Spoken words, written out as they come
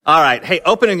All right. Hey,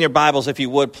 open in your Bibles, if you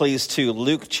would, please, to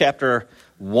Luke chapter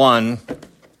 1.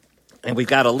 And we've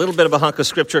got a little bit of a hunk of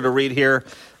scripture to read here,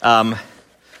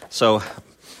 so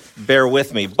bear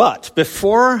with me. But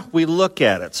before we look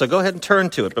at it, so go ahead and turn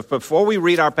to it. But before we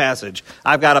read our passage,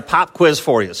 I've got a pop quiz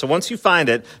for you. So once you find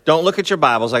it, don't look at your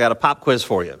Bibles. I got a pop quiz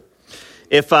for you.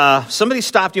 If somebody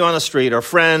stopped you on the street, or a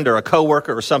friend or a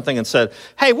coworker or something, and said,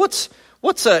 hey, what's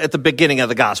at the beginning of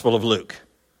the Gospel of Luke?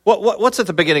 What's at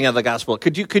the beginning of the gospel?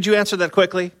 Could you answer that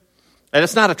quickly? And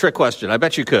it's not a trick question. I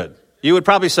bet you could. You would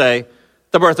probably say,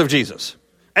 the birth of Jesus.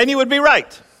 And you would be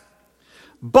right.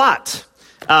 But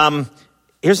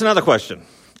here's another question.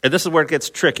 And this is where it gets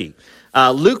tricky.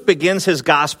 Luke begins his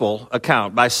gospel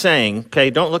account by saying,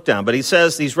 okay, don't look down, but he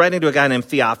says he's writing to a guy named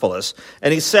Theophilus,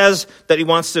 and he says that he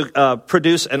wants to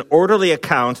produce an orderly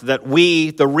account that we,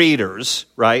 the readers,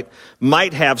 right,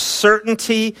 might have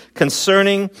certainty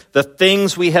concerning the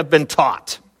things we have been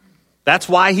taught. That's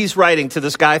why he's writing to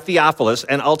this guy Theophilus,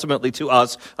 and ultimately to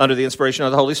us under the inspiration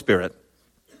of the Holy Spirit.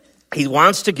 He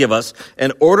wants to give us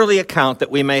an orderly account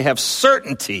that we may have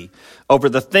certainty over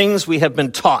the things we have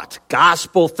been taught,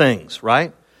 gospel things,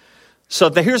 right? So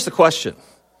here's the question.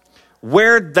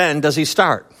 Where then does he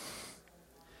start?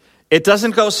 It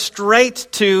doesn't go straight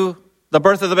to the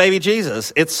birth of the baby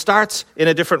Jesus. It starts in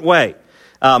a different way.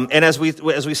 And as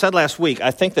we said last week,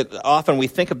 I think that often we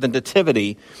think of the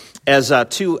nativity as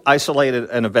too isolated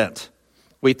an event.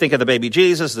 We think of the baby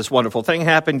Jesus, this wonderful thing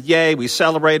happened, yay, we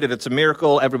celebrate it, it's a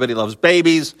miracle, everybody loves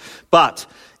babies, but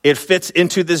it fits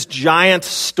into this giant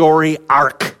story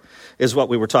arc, is what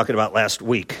we were talking about last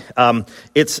week.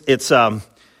 It's a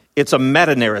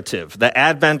meta-narrative. The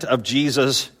advent of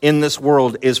Jesus in this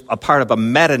world is a part of a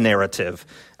meta-narrative.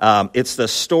 It's the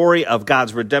story of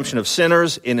God's redemption of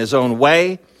sinners in his own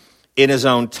way, in his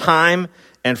own time,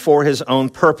 and for his own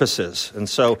purposes. And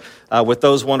so with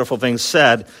those wonderful things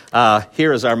said,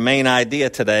 here is our main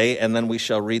idea today, and then we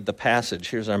shall read the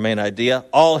passage. Here's our main idea.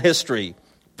 All history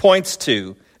points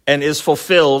to and is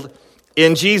fulfilled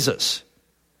in Jesus.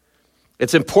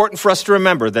 It's important for us to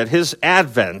remember that his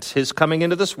advent, his coming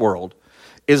into this world,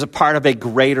 is a part of a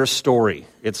greater story.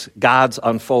 It's God's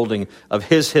unfolding of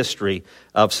his history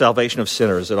of salvation of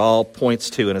sinners. It all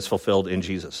points to and is fulfilled in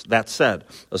Jesus. That said,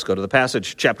 let's go to the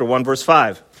passage. Chapter 1, verse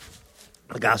 5,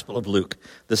 the Gospel of Luke.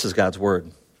 This is God's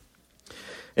word.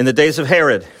 In the days of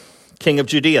Herod, king of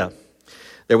Judea,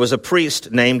 there was a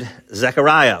priest named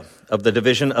Zechariah of the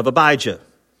division of Abijah.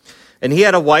 And he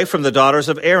had a wife from the daughters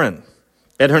of Aaron,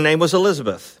 and her name was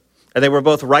Elizabeth. And they were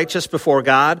both righteous before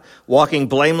God, walking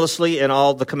blamelessly in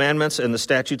all the commandments and the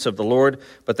statutes of the Lord,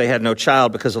 but they had no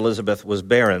child because Elizabeth was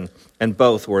barren, and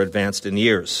both were advanced in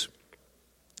years.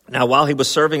 Now, while he was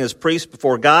serving as priest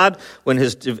before God, when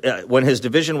his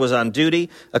division was on duty,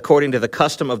 according to the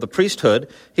custom of the priesthood,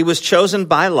 he was chosen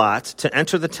by lot to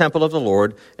enter the temple of the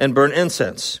Lord and burn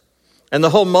incense. And the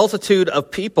whole multitude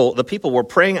of the people were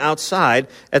praying outside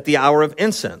at the hour of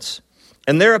incense.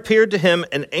 And there appeared to him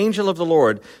an angel of the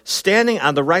Lord standing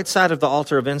on the right side of the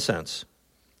altar of incense.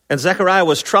 And Zechariah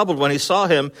was troubled when he saw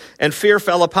him, and fear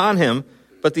fell upon him.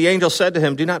 But the angel said to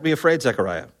him, "Do not be afraid,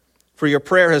 Zechariah, for your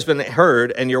prayer has been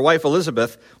heard, and your wife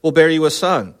Elizabeth will bear you a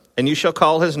son, and you shall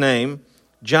call his name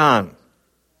John,"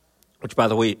 which, by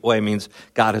the way, means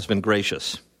God has been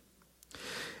gracious.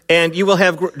 "And you will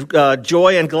have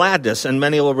joy and gladness, and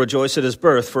many will rejoice at his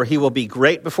birth, for he will be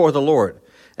great before the Lord.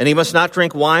 And he must not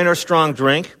drink wine or strong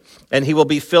drink, and he will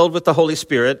be filled with the Holy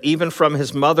Spirit, even from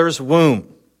his mother's womb.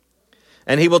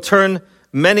 And he will turn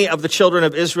many of the children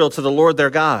of Israel to the Lord their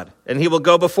God. And he will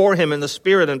go before him in the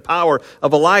spirit and power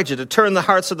of Elijah, to turn the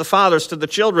hearts of the fathers to the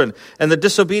children, and the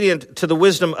disobedient to the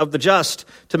wisdom of the just,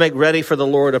 to make ready for the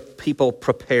Lord a people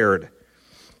prepared."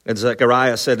 And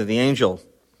Zechariah said to the angel,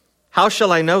 "How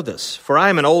shall I know this? For I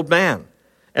am an old man,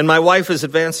 and my wife is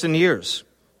advanced in years."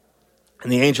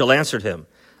 And the angel answered him,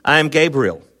 "I am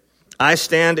Gabriel. I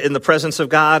stand in the presence of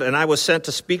God, and I was sent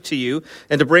to speak to you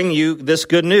and to bring you this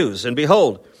good news. And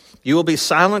behold, you will be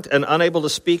silent and unable to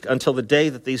speak until the day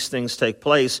that these things take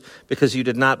place, because you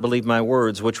did not believe my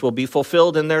words, which will be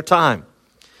fulfilled in their time."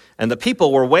 And the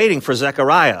people were waiting for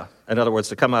Zechariah, in other words,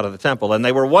 to come out of the temple, and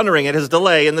they were wondering at his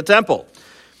delay in the temple.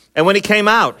 And when he came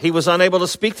out, he was unable to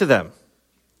speak to them.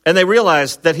 And they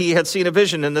realized that he had seen a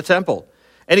vision in the temple.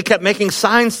 And he kept making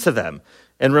signs to them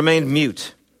and remained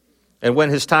mute. And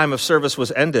when his time of service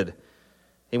was ended,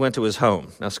 he went to his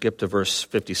home. Now skip to verse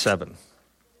 57.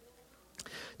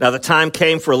 Now the time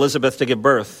came for Elizabeth to give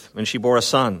birth, and she bore a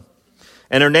son.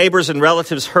 And her neighbors and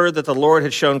relatives heard that the Lord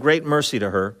had shown great mercy to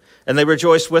her, and they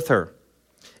rejoiced with her.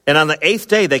 And on the 8th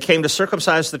day they came to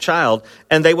circumcise the child,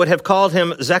 and they would have called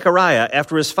him Zechariah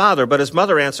after his father, but his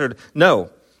mother answered, "No,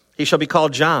 he shall be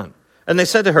called John. And they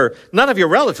said to her, none of your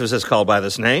relatives is called by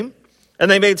this name. And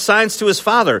they made signs to his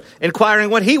father, inquiring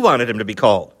what he wanted him to be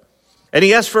called. And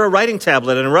he asked for a writing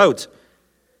tablet and wrote,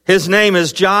 his name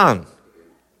is John.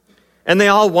 And they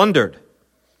all wondered.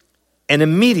 And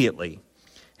immediately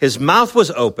his mouth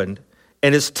was opened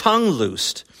and his tongue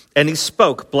loosed, and he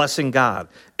spoke, blessing God.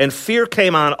 And fear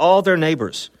came on all their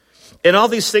neighbors. And all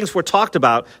these things were talked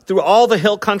about through all the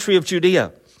hill country of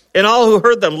Judea. And all who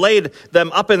heard them laid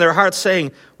them up in their hearts,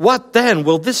 saying, what then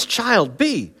will this child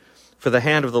be? For the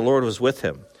hand of the Lord was with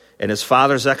him. And his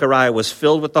father Zechariah was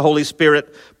filled with the Holy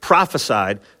Spirit,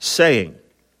 prophesied, saying,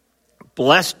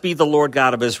 blessed be the Lord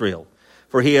God of Israel,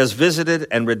 for he has visited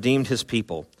and redeemed his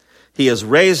people. He has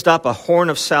raised up a horn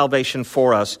of salvation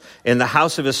for us in the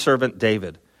house of his servant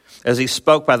David, as he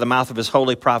spoke by the mouth of his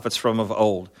holy prophets from of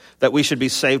old, that we should be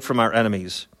saved from our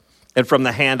enemies and from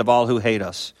the hand of all who hate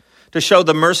us, to show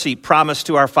the mercy promised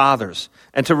to our fathers,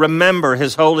 and to remember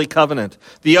his holy covenant,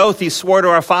 the oath he swore to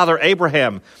our father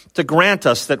Abraham, to grant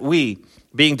us that we,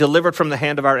 being delivered from the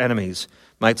hand of our enemies,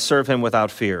 might serve him without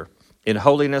fear, in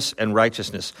holiness and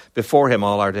righteousness before him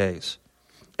all our days.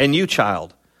 And you,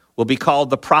 child, will be called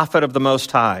the prophet of the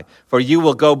Most High, for you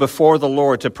will go before the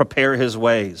Lord to prepare his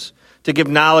ways, to give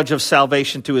knowledge of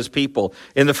salvation to his people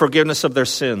in the forgiveness of their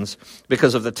sins,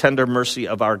 because of the tender mercy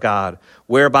of our God,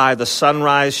 whereby the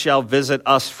sunrise shall visit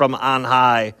us from on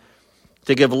high,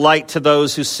 to give light to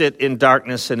those who sit in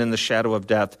darkness and in the shadow of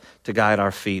death, to guide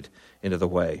our feet into the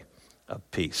way of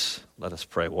peace. Let us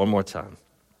pray one more time.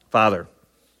 Father,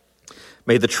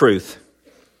 may the truth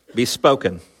be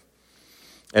spoken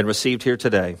and received here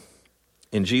today.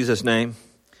 In Jesus' name,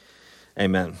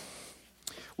 amen.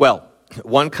 Well,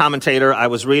 one commentator I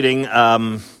was reading,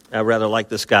 I rather like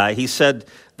this guy, he said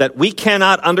that we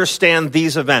cannot understand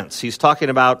these events. He's talking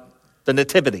about the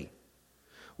Nativity.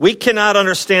 We cannot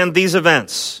understand these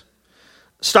events,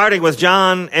 starting with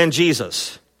John and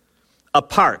Jesus,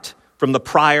 apart from the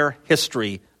prior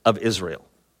history of Israel.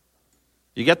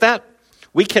 You get that?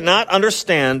 We cannot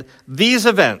understand these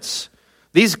events,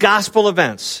 these gospel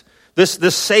events,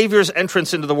 this Savior's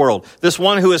entrance into the world, this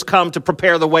one who has come to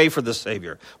prepare the way for the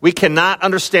Savior. We cannot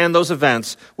understand those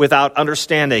events without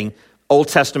understanding Old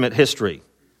Testament history.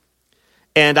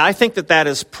 And I think that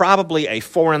is probably a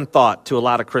foreign thought to a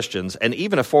lot of Christians, and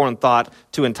even a foreign thought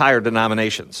to entire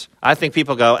denominations. I think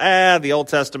people go, the Old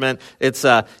Testament, it's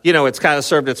kind of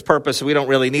served its purpose, we don't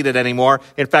really need it anymore.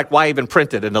 In fact, why even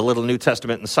print it in the little New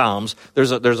Testament and Psalms?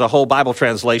 There's a whole Bible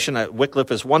translation.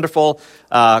 Wycliffe is wonderful,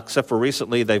 except for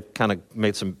recently they've kind of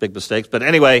made some big mistakes. But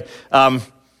anyway,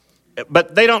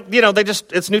 but they don't,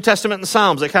 it's New Testament and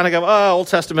Psalms. They kind of go, Old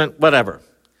Testament, whatever.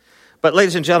 But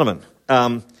ladies and gentlemen,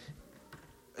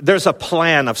 there's a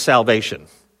plan of salvation,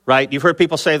 right? You've heard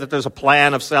people say that there's a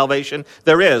plan of salvation.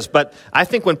 There is, but I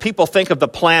think when people think of the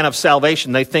plan of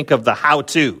salvation, they think of the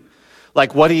how-to.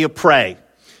 Like, what do you pray?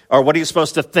 Or what are you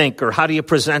supposed to think? Or how do you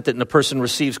present it and the person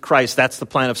receives Christ? That's the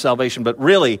plan of salvation. But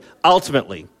really,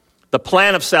 ultimately, the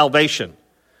plan of salvation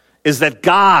is that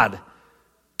God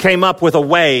came up with a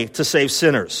way to save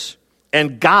sinners.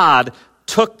 And God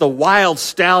took the wild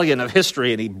stallion of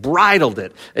history and he bridled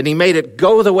it and he made it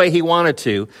go the way he wanted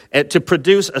to, and to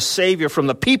produce a Savior from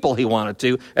the people he wanted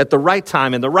to at the right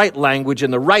time, in the right language,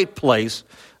 in the right place,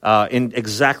 in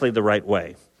exactly the right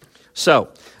way. So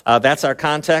that's our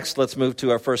context. Let's move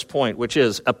to our first point, which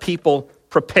is a people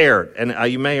prepared. And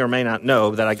you may or may not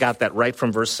know that I got that right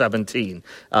from verse 17.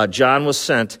 John was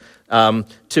sent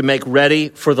to make ready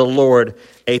for the Lord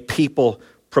a people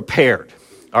prepared.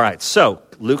 All right, so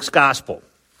Luke's gospel,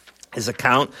 his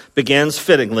account begins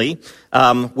fittingly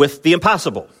with the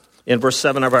impossible. In verse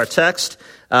 7 of our text,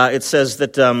 it says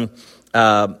that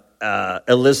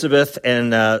Elizabeth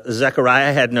and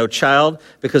Zechariah had no child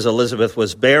because Elizabeth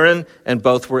was barren and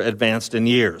both were advanced in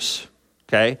years.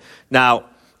 Okay? Now,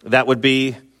 that would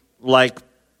be like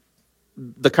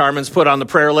the Carmen's put on the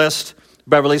prayer list,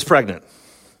 Beverly's pregnant.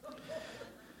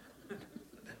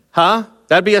 Huh?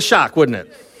 That'd be a shock, wouldn't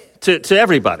it? To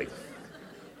everybody.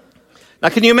 Now,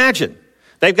 can you imagine?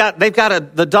 They've got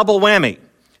the double whammy.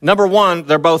 Number one,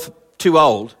 they're both too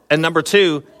old. And number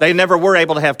two, they never were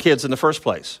able to have kids in the first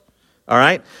place. All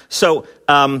right? So,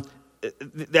 but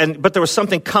there was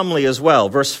something comely as well.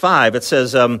 Verse 5, it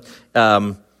says that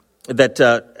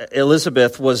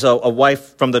Elizabeth was a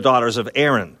wife from the daughters of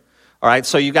Aaron. All right?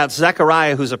 So you got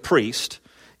Zechariah, who's a priest,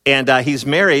 and he's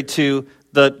married to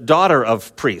the daughter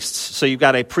of priests. So you've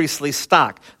got a priestly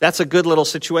stock. That's a good little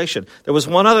situation. There was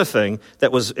one other thing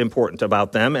that was important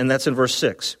about them, and that's in verse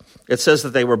 6. It says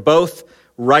that they were both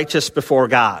righteous before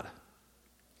God.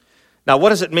 Now, what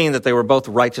does it mean that they were both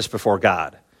righteous before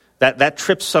God? That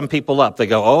trips some people up. They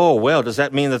go, oh, well, does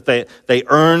that mean that they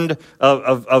earned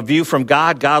a view from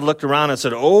God? God looked around and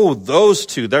said, oh, those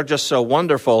two, they're just so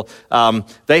wonderful.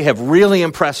 They have really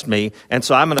impressed me, and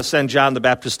so I'm going to send John the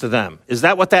Baptist to them. Is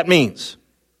that what that means?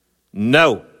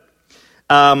 No.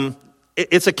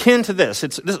 It's akin to this.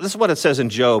 This is what it says in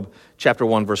Job chapter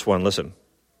 1, verse 1. Listen.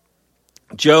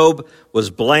 Job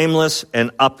was blameless and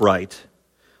upright,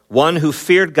 one who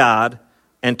feared God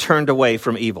and turned away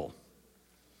from evil.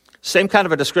 Same kind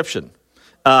of a description.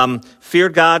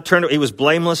 Feared God, he was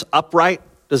blameless, upright.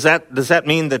 Does that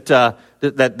mean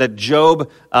that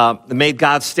Job made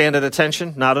God stand at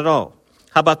attention? Not at all.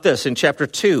 How about this? In chapter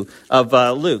 2 of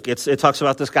Luke, it talks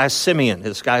about this guy Simeon,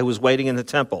 this guy who was waiting in the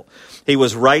temple. He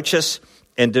was righteous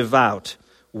and devout,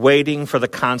 waiting for the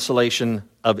consolation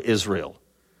of Israel.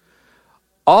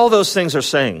 All those things are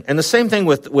saying, and the same thing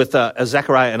with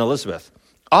Zechariah and Elizabeth.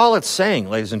 All it's saying,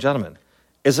 ladies and gentlemen,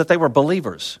 is that they were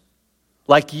believers,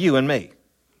 like you and me.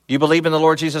 Do you believe in the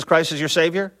Lord Jesus Christ as your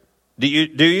Savior? Do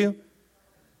you?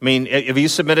 I mean, have you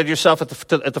submitted yourself at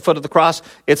the foot of the cross?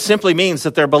 It simply means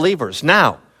that they're believers.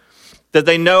 Now, did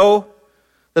they know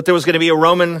that there was going to be a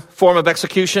Roman form of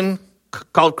execution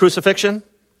called crucifixion?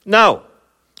 No.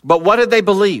 But what did they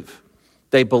believe?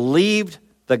 They believed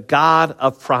the God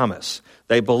of promise.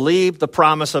 They believed the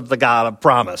promise of the God of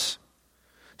promise.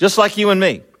 Just like you and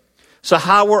me. So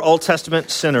how were Old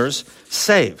Testament sinners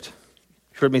saved?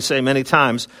 You've heard me say many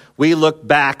times, we look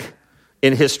back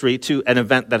in history to an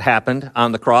event that happened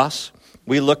on the cross.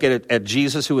 We look at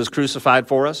Jesus who was crucified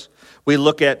for us. We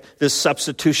look at this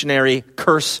substitutionary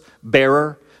curse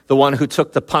bearer, the one who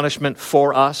took the punishment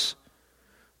for us,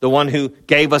 the one who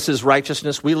gave us his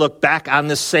righteousness. We look back on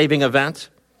this saving event.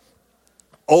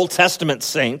 Old Testament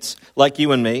saints, like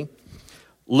you and me,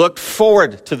 looked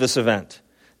forward to this event.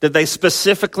 Did they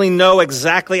specifically know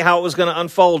exactly how it was going to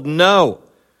unfold? No.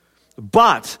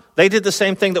 But they did the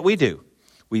same thing that we do.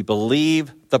 We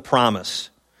believe the promise.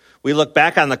 We look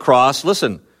back on the cross.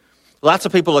 Listen, lots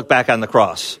of people look back on the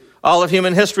cross. All of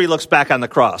human history looks back on the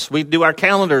cross. We do our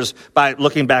calendars by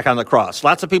looking back on the cross.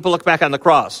 Lots of people look back on the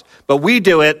cross. But we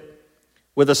do it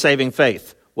with a saving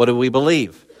faith. What do we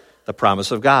believe? The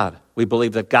promise of God. We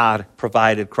believe that God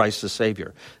provided Christ as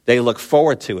Savior. They look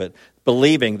forward to it,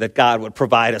 believing that God would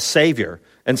provide a Savior.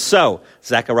 And so,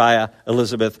 Zechariah,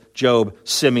 Elizabeth, Job,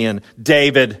 Simeon,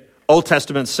 David, Old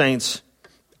Testament saints,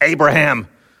 Abraham,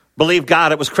 believed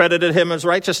God. It was credited him as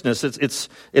righteousness.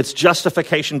 It's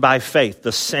justification by faith,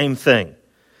 the same thing.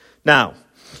 Now,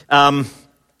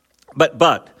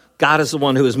 but God is the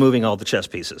one who is moving all the chess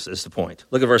pieces, is the point.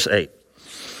 Look at verse 8.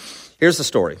 Here's the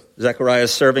story. Zechariah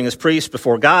is serving as priest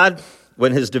before God.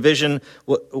 When his division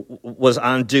was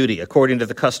on duty, according to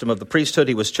the custom of the priesthood,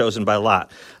 he was chosen by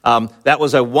lot. That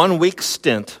was a 1-week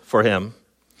stint for him,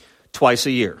 twice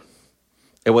a year.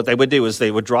 And what they would do is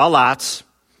they would draw lots,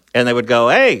 and they would go,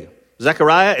 hey,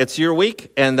 Zechariah, it's your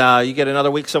week, and you get another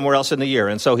week somewhere else in the year.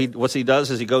 And so what he does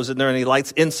is he goes in there and he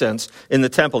lights incense in the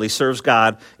temple. He serves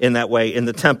God in that way in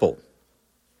the temple.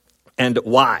 And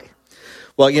why?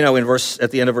 Well, at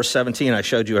the end of verse 17, I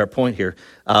showed you our point here.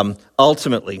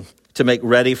 Ultimately, to make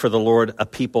ready for the Lord a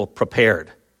people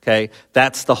prepared. Okay?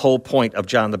 That's the whole point of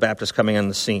John the Baptist coming on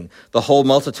the scene. The whole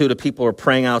multitude of people are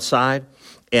praying outside,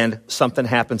 and something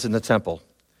happens in the temple.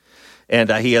 And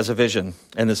he has a vision,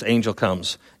 and this angel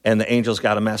comes, and the angel's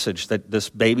got a message that this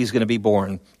baby's going to be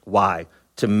born. Why?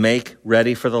 To make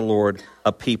ready for the Lord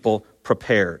a people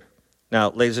prepared.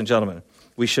 Now, ladies and gentlemen,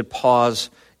 we should pause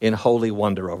in holy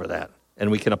wonder over that,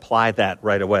 and we can apply that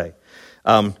right away.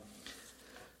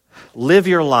 Live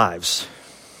your lives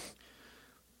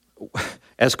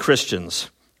as Christians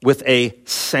with a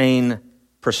sane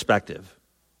perspective.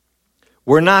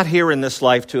 We're not here in this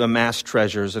life to amass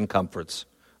treasures and comforts.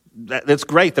 It's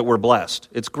great that we're blessed.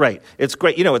 It's great. It's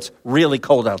great. It's really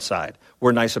cold outside.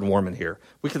 We're nice and warm in here.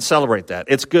 We can celebrate that.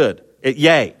 It's good.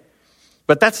 Yay.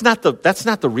 But that's not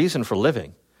the reason for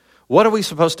living. What are we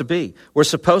supposed to be? We're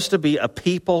supposed to be a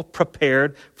people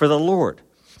prepared for the Lord.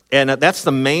 And that's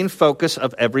the main focus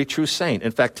of every true saint.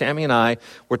 In fact, Tammy and I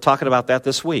were talking about that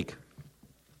this week.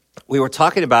 We were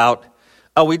talking about,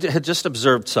 we had just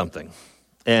observed something.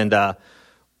 And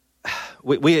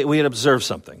we had observed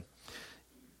something.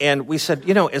 And we said,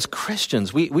 as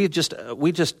Christians, we just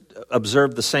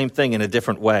observed the same thing in a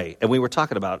different way. And we were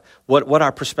talking about what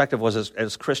our perspective was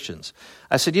as Christians.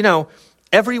 I said,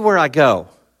 everywhere I go,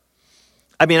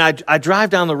 I drive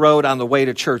down the road on the way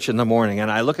to church in the morning, and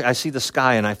I see the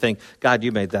sky, and I think, God,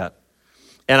 you made that.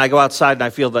 And I go outside, and I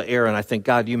feel the air, and I think,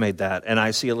 God, you made that. And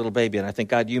I see a little baby, and I think,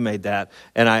 God, you made that.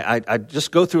 And I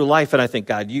just go through life, and I think,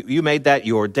 God, you made that,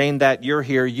 you ordained that, you're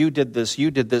here, you did this.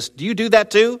 Do you do that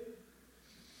too?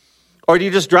 Or do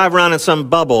you just drive around in some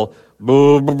bubble?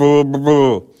 Boo, boo, boo, boo,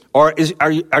 boo. Or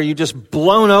are you just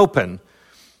blown open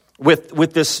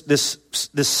with this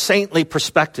saintly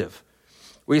perspective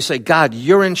where you say, God,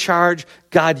 you're in charge.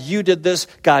 God, you did this.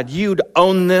 God, you'd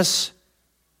own this.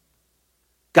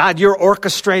 God, you're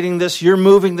orchestrating this. You're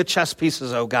moving the chess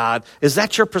pieces, oh God. Is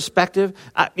that your perspective?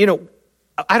 I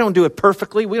don't do it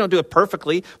perfectly. We don't do it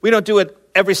perfectly. We don't do it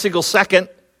every single second.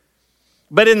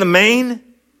 But in the main,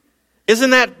 isn't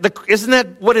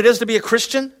that what it is to be a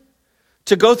Christian?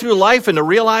 To go through life and to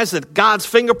realize that God's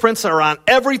fingerprints are on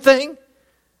everything?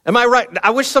 Am I right?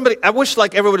 I wish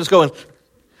like everyone was going,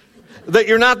 that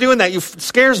you're not doing that.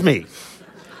 Scares me.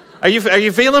 Are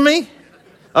you feeling me?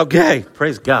 Okay,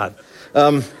 praise God.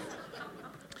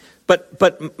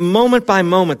 But moment by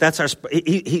moment, that's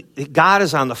God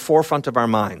is on the forefront of our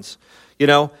minds. You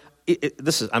know,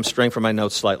 I'm straying from my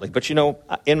notes slightly, but you know,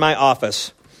 in my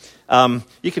office,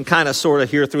 you can kind of sort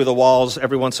of hear through the walls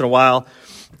every once in a while,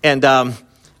 and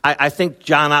I think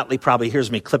John Otley probably hears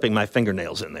me clipping my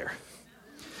fingernails in there.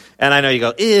 And I know you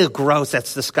go, ew, gross,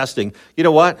 that's disgusting. You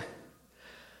know what?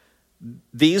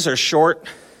 These are short,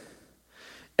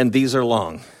 and these are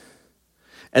long.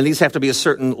 And these have to be a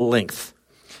certain length.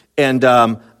 And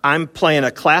I'm playing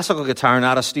a classical guitar,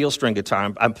 not a steel string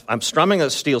guitar. I'm strumming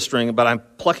a steel string, but I'm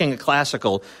plucking a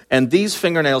classical. And these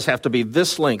fingernails have to be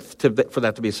this length for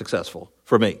that to be successful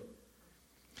for me.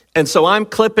 And so I'm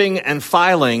clipping and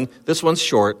filing. This one's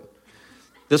short.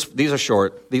 These are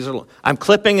short. These are long. I'm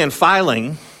clipping and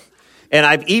filing. And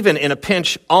I've even, in a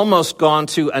pinch, almost gone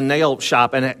to a nail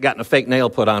shop and gotten a fake nail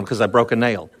put on because I broke a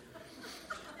nail.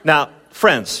 Now,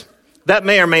 friends, that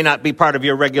may or may not be part of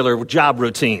your regular job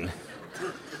routine.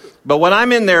 But when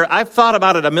I'm in there, I've thought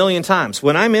about it a million times.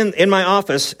 When I'm in my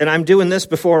office and I'm doing this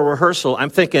before a rehearsal, I'm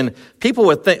thinking, people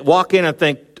would walk in and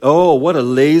think, oh, what a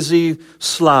lazy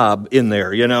slob in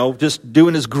there, you know, just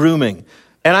doing his grooming.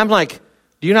 And I'm like,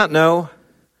 do you not know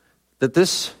that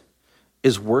this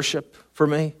is worship for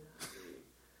me?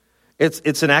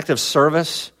 It's an act of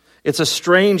service. It's a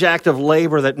strange act of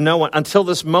labor that no one, until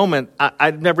this moment,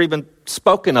 I'd never even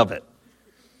spoken of it.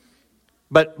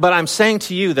 But I'm saying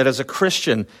to you that as a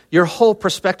Christian, your whole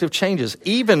perspective changes.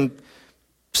 Even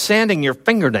sanding your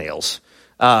fingernails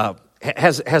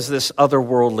has this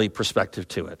otherworldly perspective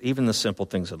to it. Even the simple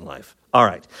things in life. All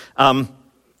right,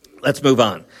 let's move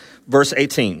on. Verse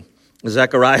 18,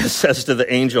 Zechariah says to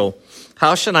the angel,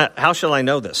 how shall I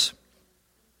know this?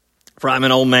 For I'm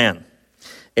an old man,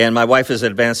 and my wife is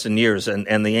advanced in years.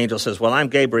 And the angel says, well, I'm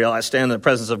Gabriel. I stand in the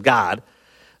presence of God.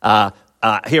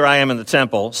 Here I am in the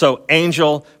temple. So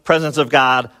angel, presence of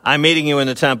God, I'm meeting you in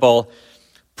the temple.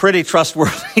 Pretty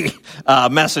trustworthy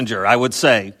messenger, I would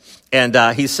say. And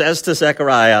he says to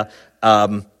Zechariah,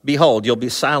 behold, you'll be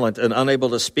silent and unable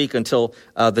to speak until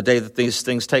the day that these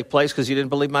things take place because you didn't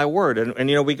believe my word. And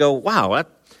you know, we go, wow, that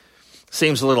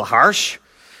seems a little harsh.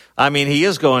 I mean, he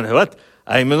is going, what?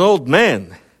 I'm an old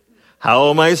man.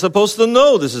 How am I supposed to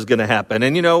know this is going to happen?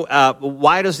 And, you know,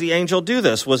 why does the angel do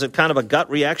this? Was it kind of a gut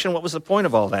reaction? What was the point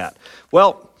of all that?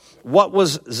 Well, what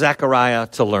was Zechariah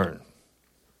to learn?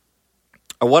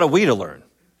 Or what are we to learn?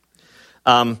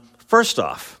 First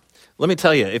off, let me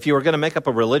tell you, if you were going to make up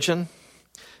a religion,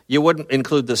 you wouldn't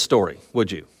include this story,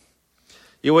 would you?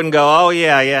 You wouldn't go, oh,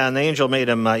 yeah, and the angel made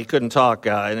him, he couldn't talk.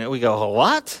 And we go,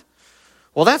 what?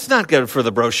 Well, that's not good for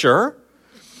the brochure.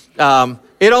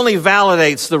 It only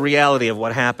validates the reality of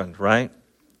what happened, right?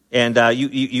 And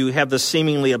you have this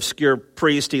seemingly obscure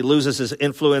priest. He loses his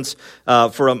influence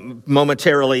for a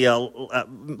momentarily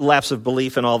lapse of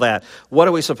belief and all that. What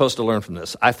are we supposed to learn from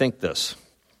this? I think this.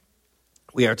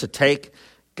 We are to take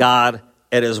God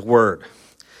at his word.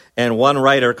 And one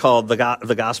writer called the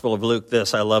Gospel of Luke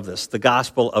this. I love this. The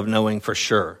Gospel of knowing for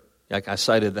sure. Like I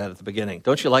cited that at the beginning.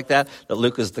 Don't you like that? That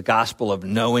Luke is the Gospel of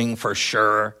knowing for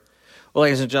sure. Well,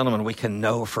 ladies and gentlemen, we can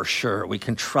know for sure. We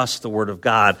can trust the Word of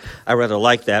God. I rather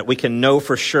like that. We can know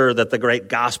for sure that the great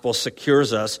gospel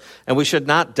secures us, and we should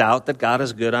not doubt that God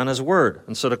is good on his word.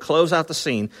 And so to close out the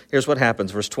scene, here's what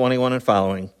happens, verse 21 and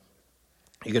following.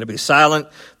 You're going to be silent.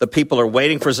 The people are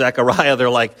waiting for Zechariah. They're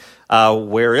like,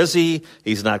 where is he?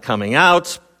 He's not coming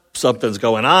out. Something's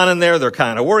going on in there. They're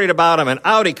kind of worried about him, and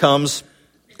out he comes,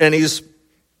 and he's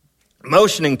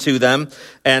motioning to them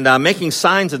and making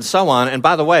signs and so on. And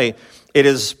by the way, it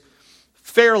is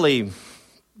fairly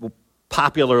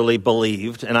popularly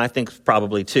believed, and I think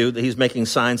probably too, that he's making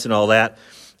signs and all that,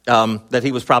 that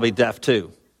he was probably deaf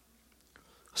too.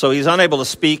 So he's unable to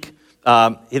speak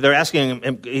they're asking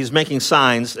him, he's making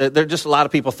signs. There just a lot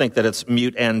of people think that it's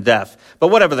mute and deaf. But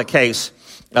whatever the case,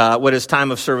 when his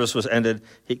time of service was ended,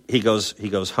 he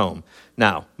goes home.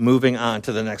 Now, moving on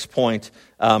to the next point,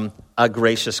 a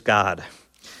gracious God.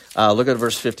 Look at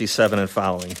verse 57 and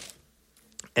following.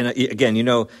 And again, you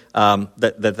know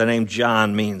that the name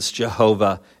John means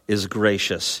Jehovah is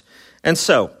gracious. And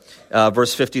so,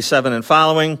 verse 57 and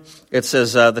following, it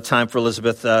says the time for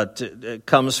Elizabeth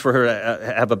comes for her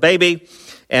to have a baby,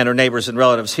 and her neighbors and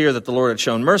relatives hear that the Lord had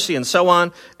shown mercy, and so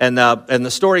on. And the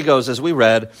story goes, as we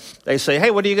read, they say,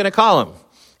 hey, what are you going to call him?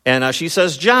 And she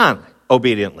says, John,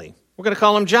 obediently. We're going to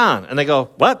call him John. And they go,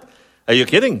 what? Are you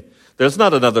kidding? There's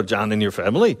not another John in your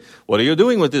family. What are you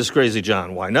doing with this crazy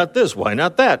John? Why not this? Why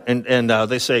not that? And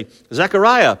they say,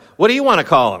 Zechariah, what do you want to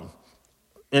call him?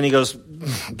 And he goes,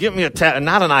 give me not an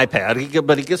iPad,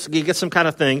 but he gets some kind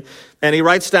of thing, and he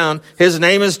writes down, his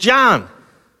name is John.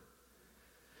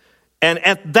 And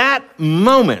at that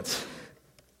moment,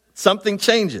 something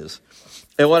changes.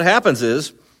 And what happens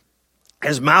is,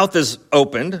 his mouth is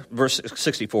opened, verse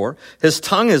 64, his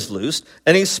tongue is loosed,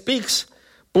 and he speaks,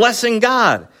 blessing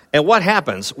God. And what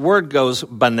happens? Word goes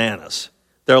bananas.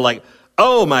 They're like,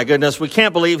 oh my goodness, we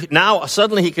can't believe now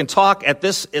suddenly he can talk at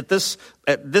this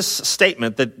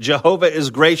statement that Jehovah is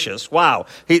gracious. Wow.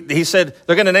 He said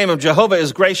they're going to name him Jehovah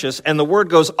is gracious, and the word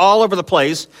goes all over the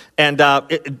place, and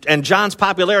John's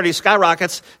popularity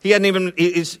skyrockets. He hadn't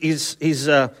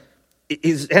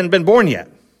been born yet.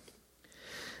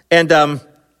 And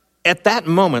at that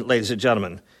moment, ladies and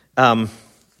gentlemen,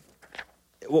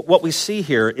 what we see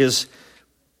here is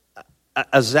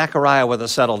a Zechariah with a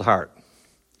settled heart.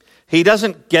 He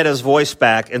doesn't get his voice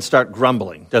back and start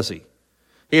grumbling, does he?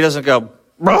 He doesn't go,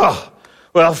 oh,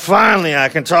 well, finally I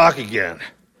can talk again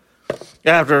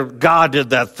after God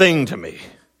did that thing to me.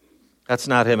 That's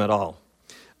not him at all.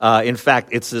 In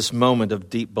fact, it's this moment of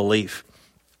deep belief.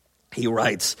 He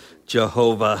writes,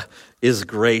 Jehovah is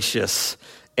gracious,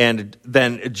 and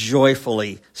then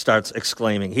joyfully starts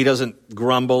exclaiming. He doesn't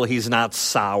grumble. He's not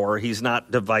sour. He's not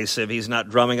divisive. He's not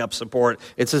drumming up support.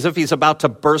 It's as if he's about to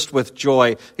burst with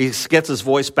joy. He gets his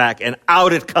voice back, and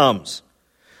out it comes.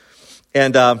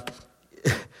 And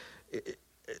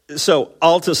so,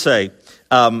 all to say,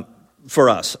 for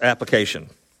us, application,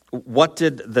 what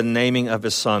did the naming of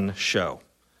his son show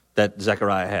that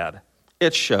Zechariah had?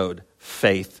 It showed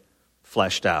faith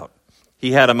fleshed out.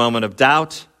 He had a moment of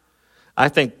doubt. I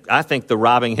think the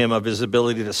robbing him of his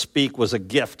ability to speak was a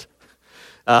gift.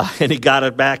 And he got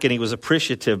it back, and he was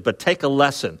appreciative. But take a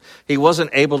lesson. He wasn't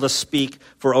able to speak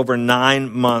for over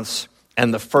 9 months,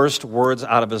 and the first words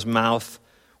out of his mouth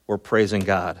were praising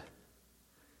God.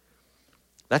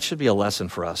 That should be a lesson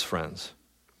for us, friends.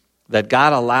 That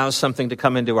God allows something to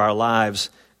come into our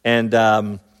lives,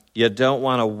 and you don't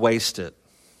want to waste it.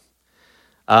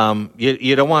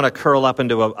 You don't want to curl up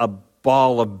into a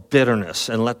ball of bitterness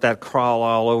and let that crawl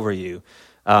all over you.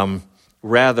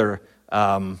 Rather,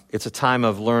 it's a time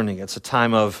of learning. It's a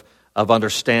time of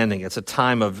understanding. It's a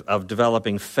time of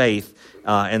developing faith,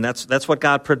 and that's what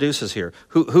God produces here.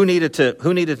 Who needed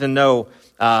to know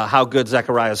how good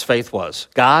Zechariah's faith was?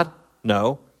 God?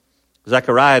 No.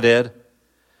 Zechariah did,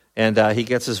 and he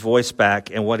gets his voice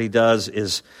back. And what he does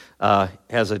is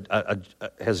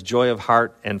has joy of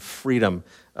heart and freedom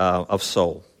of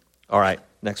soul. All right.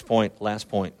 Next point, last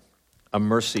point, a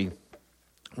mercy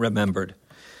remembered.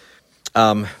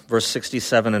 Verse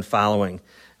 67 and following,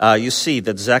 you see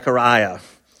that Zechariah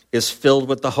is filled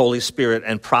with the Holy Spirit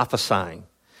and prophesying.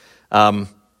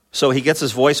 So he gets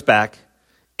his voice back,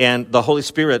 and the Holy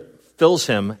Spirit fills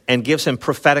him and gives him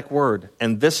prophetic word.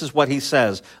 And this is what he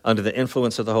says under the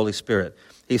influence of the Holy Spirit.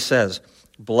 He says,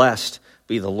 blessed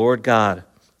be the Lord God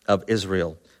of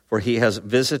Israel, for he has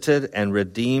visited and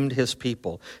redeemed his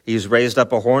people. He's raised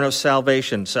up a horn of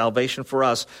salvation for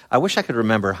us. I wish I could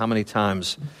remember how many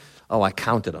times, I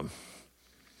counted them.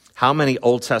 How many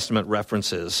Old Testament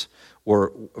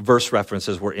verse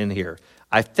references were in here?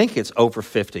 I think it's over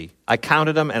 50. I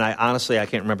counted them, and I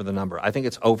can't remember the number. I think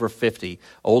it's over 50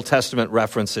 Old Testament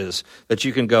references that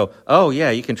you can go, oh yeah,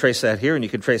 you can trace that here, and you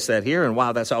can trace that here, and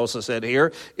wow, that's also said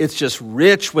here. It's just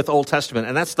rich with Old Testament,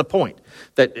 and that's the point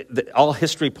that all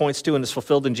history points to and is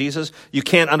fulfilled in Jesus. You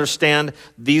can't understand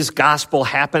these gospel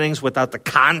happenings without the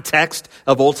context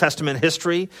of Old Testament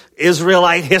history,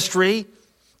 Israelite history.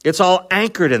 It's all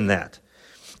anchored in that.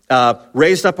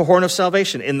 Raised up a horn of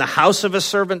salvation in the house of his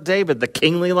servant David, the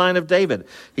kingly line of David.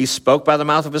 He spoke by the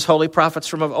mouth of his holy prophets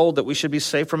from of old that we should be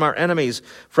safe from our enemies,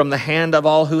 from the hand of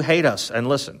all who hate us. And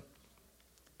listen,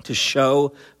 to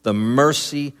show the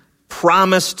mercy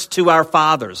promised to our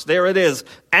fathers. There it is,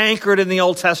 anchored in the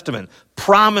Old Testament.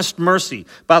 Promised mercy.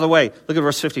 By the way, look at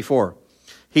verse 54.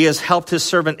 He has helped his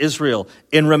servant Israel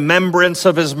in remembrance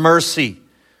of his mercy.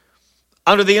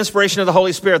 Under the inspiration of the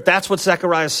Holy Spirit, that's what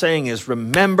Zechariah is saying is,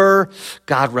 remember,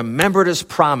 God remembered his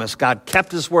promise. God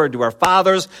kept his word to our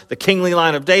fathers, the kingly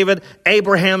line of David.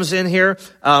 Abraham's in here,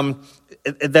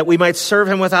 that we might serve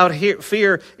him without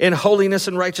fear in holiness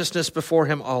and righteousness before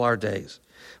him all our days.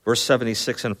 Verse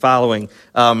 76 and following,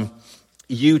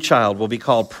 you, child, will be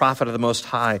called prophet of the Most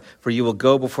High, for you will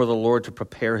go before the Lord to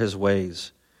prepare his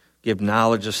ways. Give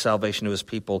knowledge of salvation to his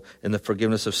people in the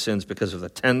forgiveness of sins because of the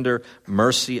tender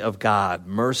mercy of God.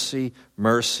 Mercy,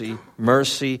 mercy,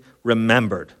 mercy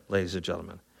remembered, ladies and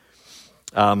gentlemen.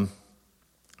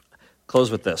 Close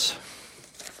with this.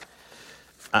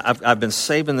 I've been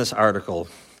saving this article,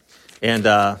 and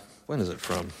when is it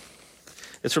from?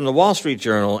 It's from the Wall Street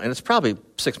Journal, and it's probably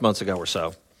 6 months ago or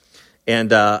so.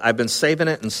 And I've been saving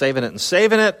it and saving it and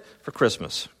saving it for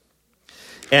Christmas.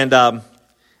 And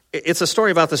it's a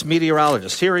story about this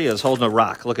meteorologist. Here he is holding a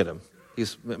rock. Look at him.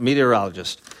 He's a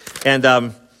meteorologist. And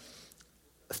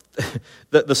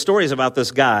the story is about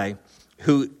this guy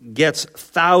who gets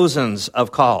thousands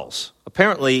of calls.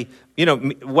 Apparently,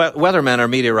 weathermen are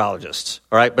meteorologists,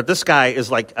 all right? But this guy is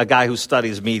like a guy who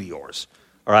studies meteors,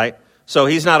 all right? So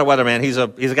he's not a weatherman. He's a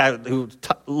guy who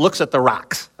looks at the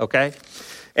rocks, okay?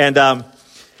 And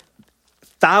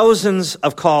thousands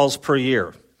of calls per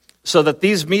year. So that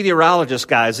these meteorologist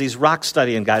guys, these rock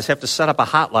studying guys, have to set up a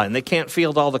hotline. They can't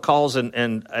field all the calls and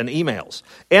emails.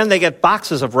 And they get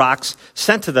boxes of rocks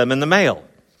sent to them in the mail.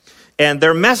 And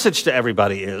their message to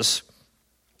everybody is,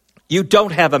 you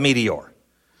don't have a meteor.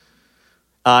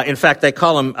 In fact, they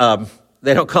call them,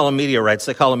 they don't call them meteorites,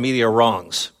 they call them meteor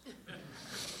wrongs.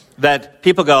 That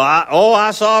people go,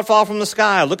 I saw it fall from the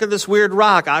sky. Look at this weird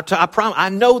rock. I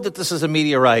know that this is a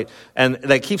meteorite. And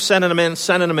they keep sending them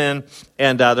in,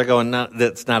 and they're going, no,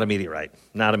 that's not a meteorite,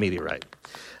 not a meteorite.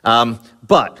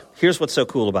 But here's what's so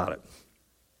cool about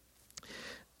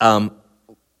it.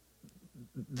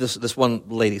 This one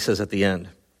lady says at the end,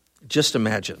 just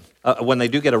imagine, when they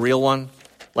do get a real one,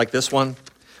 like this one,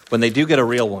 when they do get a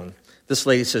real one, this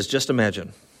lady says, just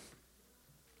imagine.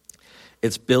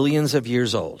 It's billions of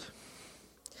years old,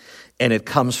 and it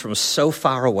comes from so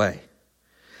far away.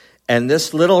 And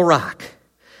this little rock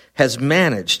has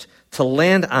managed to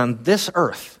land on this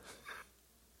earth.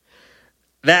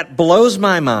 That blows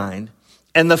my mind,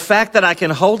 and the fact that I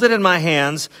can hold it in my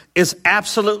hands is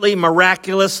absolutely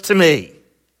miraculous to me.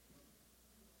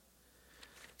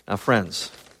 Now, friends,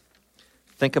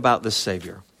 think about this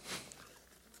Savior.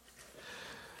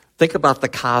 Think about the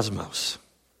cosmos.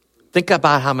 Think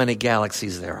about how many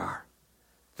galaxies there are.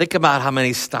 Think about how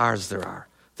many stars there are.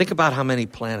 Think about how many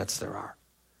planets there are.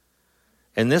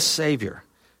 And this Savior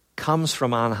comes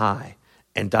from on high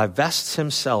and divests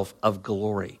himself of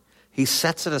glory. He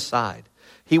sets it aside.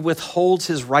 He withholds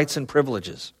his rights and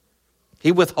privileges.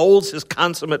 He withholds his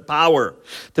consummate power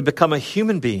to become a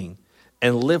human being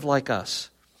and live like us,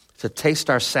 to taste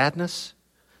our sadness,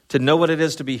 to know what it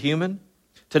is to be human,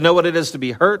 to know what it is to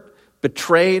be hurt,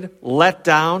 betrayed, let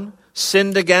down,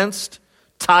 sinned against,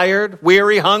 tired,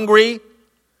 weary, hungry,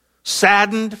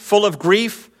 saddened, full of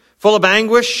grief, full of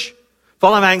anguish,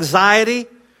 full of anxiety.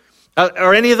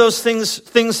 Are any of those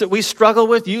things that we struggle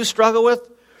with, you struggle with?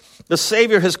 The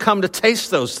Savior has come to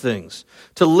taste those things,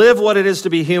 to live what it is to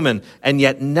be human, and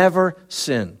yet never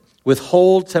sin.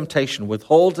 Withhold temptation,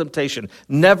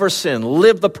 never sin,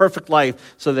 live the perfect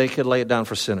life so they could lay it down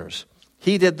for sinners.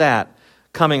 He did that,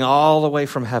 coming all the way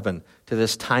from heaven to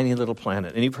this tiny little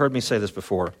planet. And you've heard me say this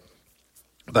before,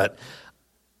 but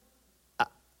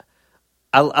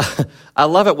I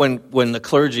love it when the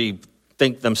clergy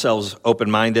think themselves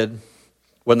open-minded,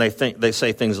 when they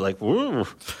say things like, who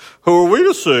are we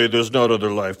to say there's not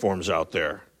other life forms out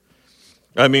there?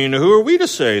 I mean, who are we to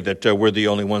say that we're the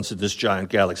only ones in this giant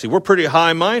galaxy? We're pretty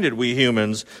high-minded, we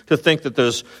humans, to think that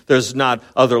there's not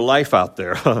other life out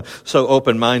there. So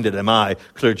open-minded am I,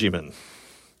 clergyman.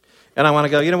 And I want to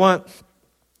go, you know what?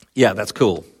 Yeah, that's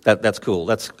cool. That's cool.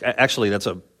 That's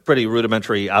a pretty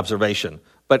rudimentary observation.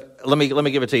 But let me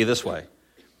give it to you this way.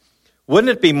 Wouldn't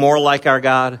it be more like our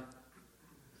God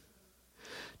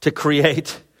to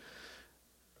create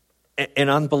an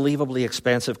unbelievably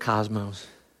expansive cosmos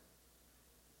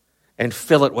and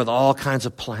fill it with all kinds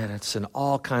of planets and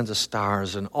all kinds of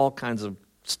stars and all kinds of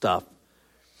stuff?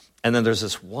 And then there's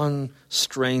this one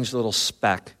strange little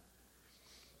speck,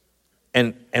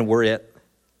 and we're it.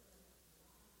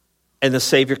 And the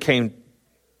Savior came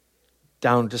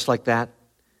down just like that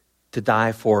to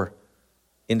die for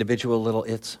individual little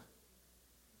its.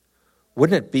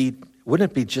 Wouldn't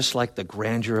it be just like the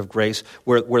grandeur of grace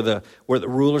where the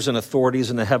rulers and authorities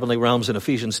in the heavenly realms in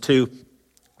Ephesians 2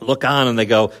 look on and they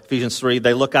go, Ephesians 3,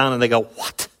 they look on and they go,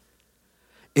 what?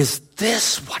 Is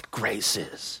this what grace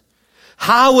is?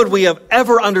 How would we have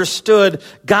ever understood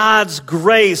God's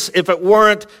grace if it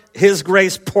weren't his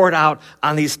grace poured out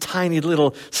on these tiny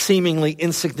little seemingly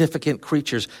insignificant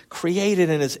creatures created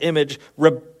in his image,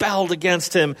 rebelled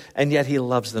against him, and yet he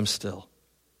loves them still?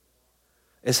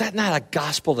 Is that not a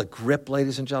gospel to grip,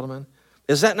 ladies and gentlemen?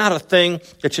 Is that not a thing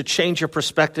that should change your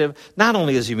perspective, not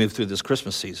only as you move through this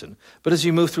Christmas season, but as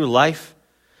you move through life,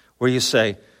 where you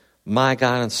say, my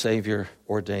God and Savior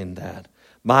ordained that.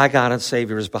 My God and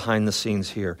Savior is behind the scenes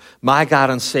here. My God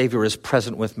and Savior is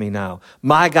present with me now.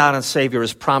 My God and Savior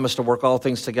has promised to work all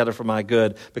things together for my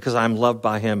good because I'm loved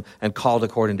by him and called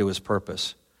according to his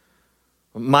purpose.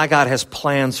 My God has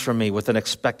plans for me with an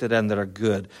expected end that are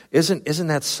good. Isn't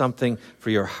that something for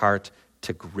your heart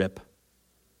to grip?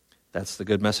 That's the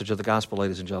good message of the gospel,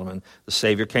 ladies and gentlemen. The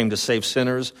Savior came to save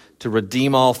sinners, to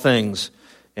redeem all things,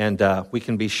 and we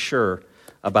can be sure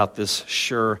about this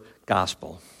sure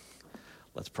gospel.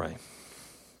 Let's pray.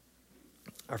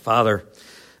 Our Father,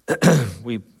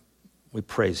 we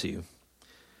praise you,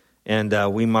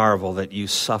 and we marvel that you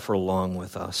suffer long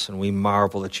with us, and we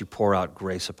marvel that you pour out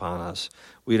grace upon us.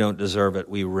 We don't deserve it.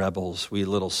 We rebels, we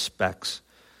little specks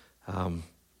on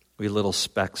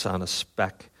a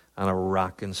speck on a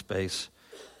rock in space,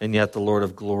 and yet the Lord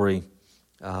of glory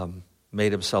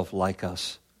made himself like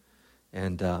us,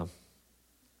 and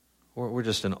we're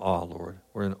just in awe, Lord.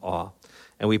 We're in awe.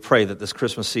 And we pray that this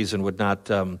Christmas season would not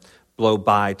blow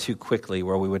by too quickly,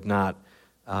 where we would not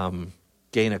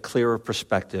gain a clearer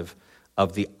perspective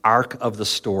of the arc of the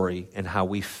story and how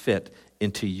we fit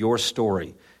into your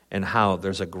story and how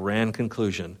there's a grand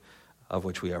conclusion of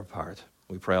which we are a part.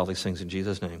 We pray all these things in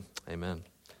Jesus' name. Amen.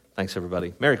 Thanks,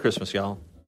 everybody. Merry Christmas, y'all.